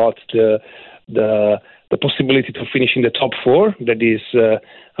limited a lot the possibility to finish in the top 4. That is,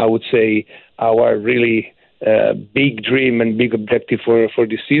 I would say, our really big dream and big objective for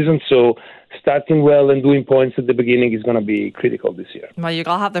this season. So starting well and doing points at the beginning is going to be critical this year. Well,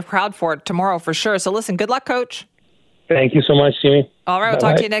 you'll have the crowd for it tomorrow for sure. So listen, good luck, Coach. Thank you so much, Simi. All right, we'll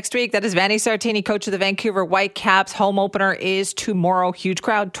talk to you next week. That is Vanni Sartini, coach of the Vancouver Whitecaps. Home opener is tomorrow. Huge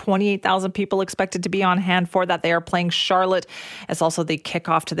crowd, 28,000 people expected to be on hand for that. They are playing Charlotte. It's also the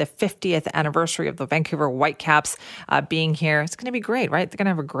kickoff to the 50th anniversary of the Vancouver Whitecaps being here. It's going to be great, right? They're going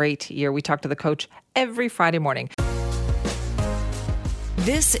to have a great year. We talk to the coach every Friday morning.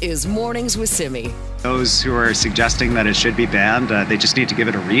 This is Mornings with Simi. Those who are suggesting that it should be banned, they just need to give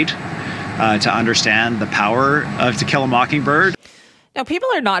it a read to understand the power of To Kill a Mockingbird. Now, people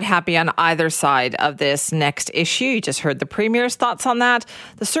are not happy on either side of this next issue. You just heard the Premier's thoughts on that.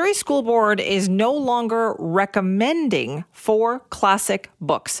 The Surrey School Board is no longer recommending 4 classic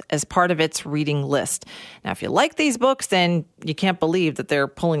books as part of its reading list. Now, if you like these books, then you can't believe that they're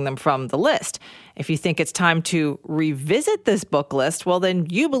pulling them from the list. If you think it's time to revisit this book list, well, then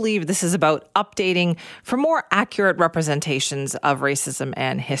you believe this is about updating for more accurate representations of racism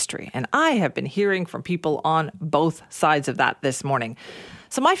and history. And I have been hearing from people on both sides of that this morning.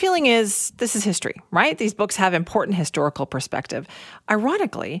 So my feeling is this is history, right? These books have important historical perspective.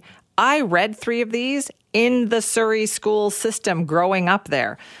 Ironically, I read 3 of these in the Surrey school system growing up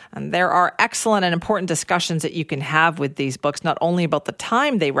there. And there are excellent and important discussions that you can have with these books, not only about the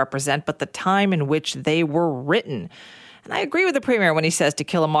time they represent, but the time in which they were written. And I agree with the Premier when he says To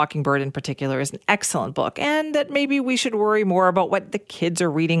Kill a Mockingbird in particular is an excellent book, and that maybe we should worry more about what the kids are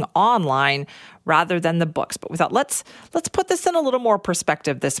reading online rather than the books. But we thought, let's put this in a little more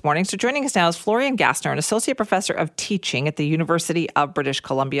perspective this morning. So joining us now is Florian Gassner, an Associate Professor of Teaching at the University of British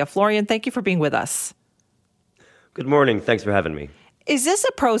Columbia. Florian, thank you for being with us. Good morning. Thanks for having me. Is this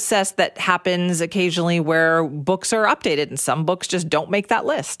a process that happens occasionally where books are updated and some books just don't make that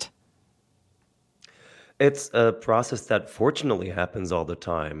list? It's a process that fortunately happens all the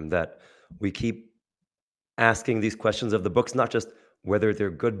time, that we keep asking these questions of the books, not just whether they're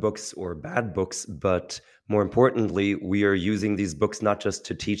good books or bad books, but more importantly, we are using these books not just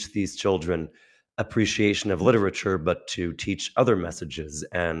to teach these children appreciation of literature, but to teach other messages.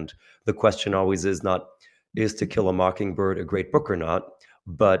 And the question always is not, is To Kill a Mockingbird a great book or not?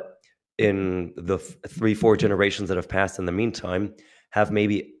 But in the 3-4 generations that have passed in the meantime, have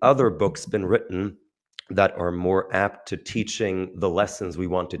maybe other books been written that are more apt to teaching the lessons we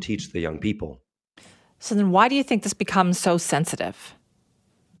want to teach the young people? So then why do you think this becomes so sensitive?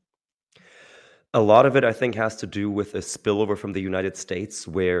 A lot of it, I think, has to do with a spillover from the United States,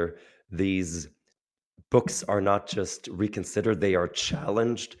 where these books are not just reconsidered, they are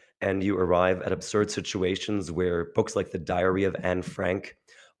challenged, and you arrive at absurd situations where books like The Diary of Anne Frank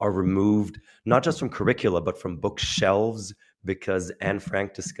are removed, not just from curricula, but from bookshelves, because Anne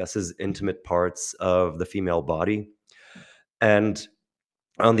Frank discusses intimate parts of the female body. And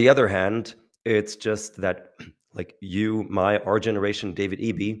on the other hand, it's just that, like our generation, David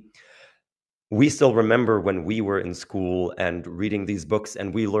Eby, we still remember when we were in school and reading these books,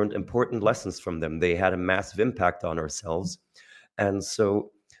 and we learned important lessons from them. They had a massive impact on ourselves. And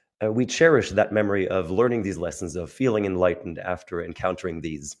so we cherish that memory of learning these lessons, of feeling enlightened after encountering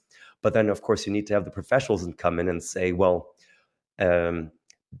these. But then, of course, you need to have the professionals come in and say, well,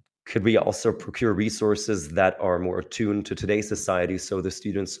 could we also procure resources that are more attuned to today's society so the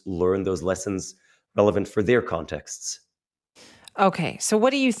students learn those lessons relevant for their contexts? Okay, so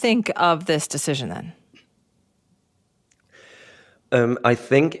what do you think of this decision then? I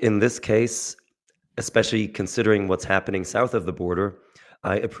think in this case, especially considering what's happening south of the border,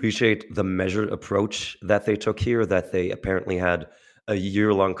 I appreciate the measured approach that they took here, that they apparently had a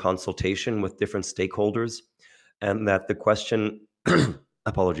year-long consultation with different stakeholders, and that the question,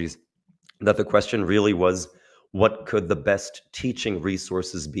 that the question really was, what could the best teaching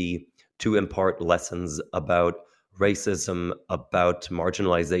resources be to impart lessons about racism, about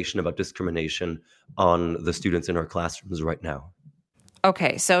marginalization, about discrimination on the students in our classrooms right now?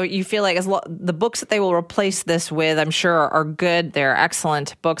 Okay, so you feel like the books that they will replace this with, I'm sure, are good. They're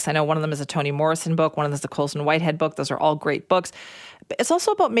excellent books. I know one of them is a Toni Morrison book. One of them is the Colson Whitehead book. Those are all great books. But it's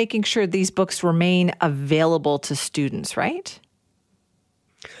also about making sure these books remain available to students, right?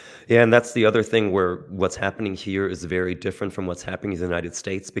 Yeah, and that's the other thing where what's happening here is very different from what's happening in the United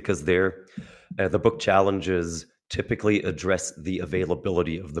States, because there, the book challenges typically address the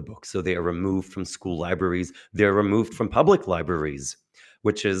availability of the book. So they are removed from school libraries. They're removed from public libraries,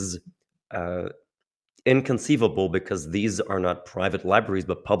 which is inconceivable, because these are not private libraries,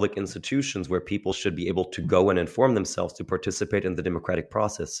 but public institutions where people should be able to go and inform themselves to participate in the democratic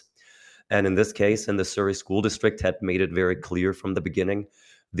process. And in this case, in the Surrey School District had made it very clear from the beginning,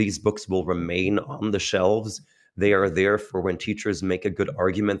 these books will remain on the shelves. They are there for when teachers make a good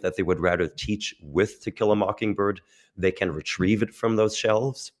argument that they would rather teach with To Kill a Mockingbird. They can retrieve it from those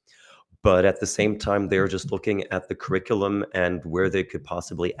shelves. But at the same time, they're just looking at the curriculum and where they could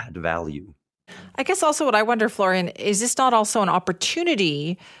possibly add value. I guess also what I wonder, Florian, is this not also an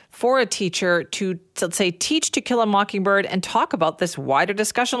opportunity for a teacher to, let's say, teach To Kill a Mockingbird and talk about this wider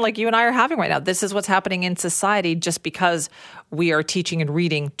discussion like you and I are having right now? This is what's happening in society just because we are teaching and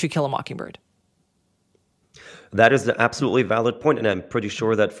reading To Kill a Mockingbird. That is an absolutely valid point, and I'm pretty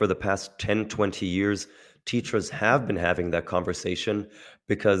sure that for the past 10, 20 years, teachers have been having that conversation,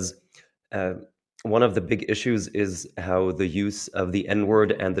 because one of the big issues is how the use of the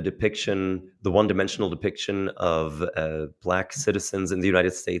N-word and the one-dimensional depiction of Black citizens in the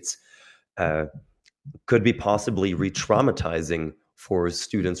United States could be possibly re-traumatizing for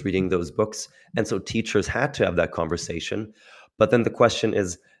students reading those books. And so teachers had to have that conversation. But then the question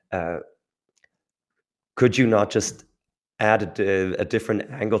is, could you not just add a different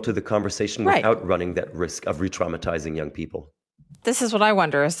angle to the conversation without running that risk of re-traumatizing young people? This is what I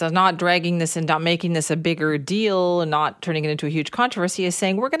wonder, is not dragging this and not making this a bigger deal and not turning it into a huge controversy, is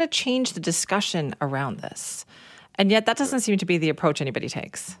saying we're going to change the discussion around this. And yet that doesn't seem to be the approach anybody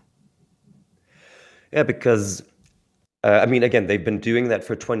takes. Yeah, because, again, they've been doing that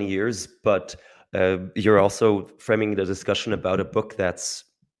for 20 years, but you're also framing the discussion about a book that's,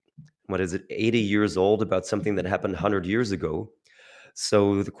 80 years old, about something that happened 100 years ago.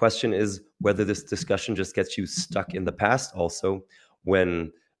 So the question is whether this discussion just gets you stuck in the past also,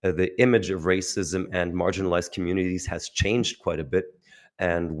 when the image of racism and marginalized communities has changed quite a bit,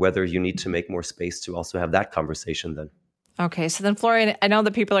 and whether you need to make more space to also have that conversation then. Okay, so then Florian, I know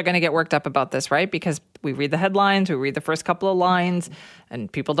that people are going to get worked up about this, right? Because we read the headlines, we read the first couple of lines, and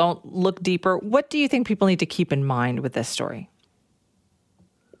people don't look deeper. What do you think people need to keep in mind with this story?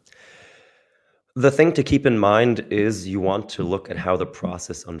 The thing to keep in mind is you want to look at how the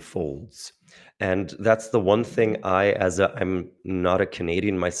process unfolds. And that's the one thing I'm not a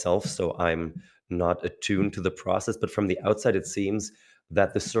Canadian myself, so I'm not attuned to the process. But from the outside, it seems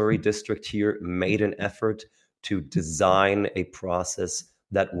that the Surrey district here made an effort to design a process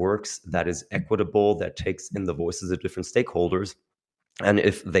that works, that is equitable, that takes in the voices of different stakeholders. And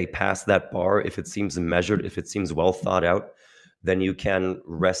if they pass that bar, if it seems measured, if it seems well thought out, then you can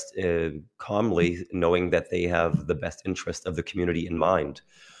rest calmly knowing that they have the best interest of the community in mind.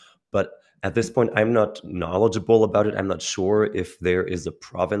 But at this point, I'm not knowledgeable about it. I'm not sure if there is a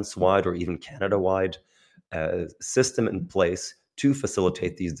province-wide or even Canada-wide system in place to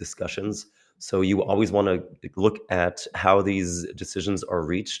facilitate these discussions. So you always want to look at how these decisions are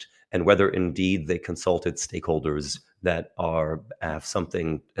reached and whether indeed they consulted stakeholders that have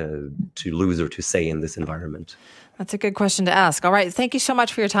something to lose or to say in this environment. That's a good question to ask. All right. Thank you so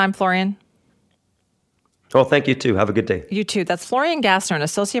much for your time, Florian. Oh, thank you too. Have a good day. You too. That's Florian Gassner, an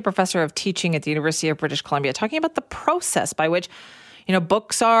associate professor of teaching at the University of British Columbia, talking about the process by which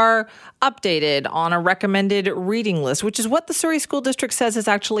books are updated on a recommended reading list, which is what the Surrey School District says is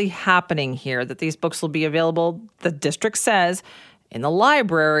actually happening here, that these books will be available, the district says, in the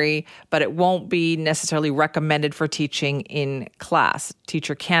library, but it won't be necessarily recommended for teaching in class.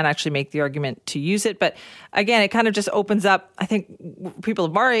 Teacher can actually make the argument to use it. But again, it kind of just opens up, I think people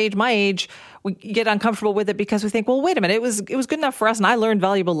of our age, my age, we get uncomfortable with it because we think, well, wait a minute, it was good enough for us and I learned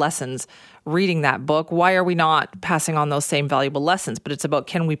valuable lessons reading that book. Why are we not passing on those same valuable lessons? But it's about,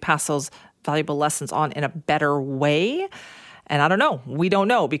 can we pass those valuable lessons on in a better way? And I don't know. We don't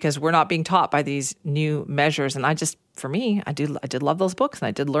know because we're not being taught by these new measures. And I did love those books and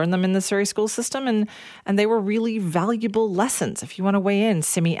I did learn them in the Surrey school system and they were really valuable lessons. If you want to weigh in,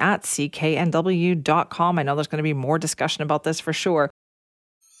 simi at cknw.com. I know there's going to be more discussion about this for sure.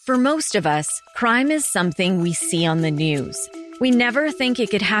 For most of us, crime is something we see on the news. We never think it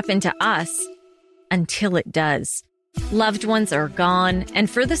could happen to us until it does. Loved ones are gone, and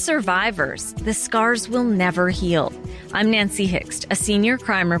for the survivors, the scars will never heal. I'm Nancy Hixt, a senior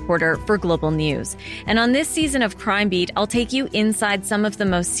crime reporter for Global News. And on this season of Crime Beat, I'll take you inside some of the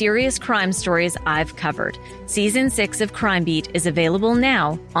most serious crime stories I've covered. Season 6 of Crime Beat is available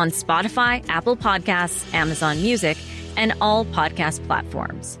now on Spotify, Apple Podcasts, Amazon Music, and all podcast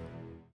platforms.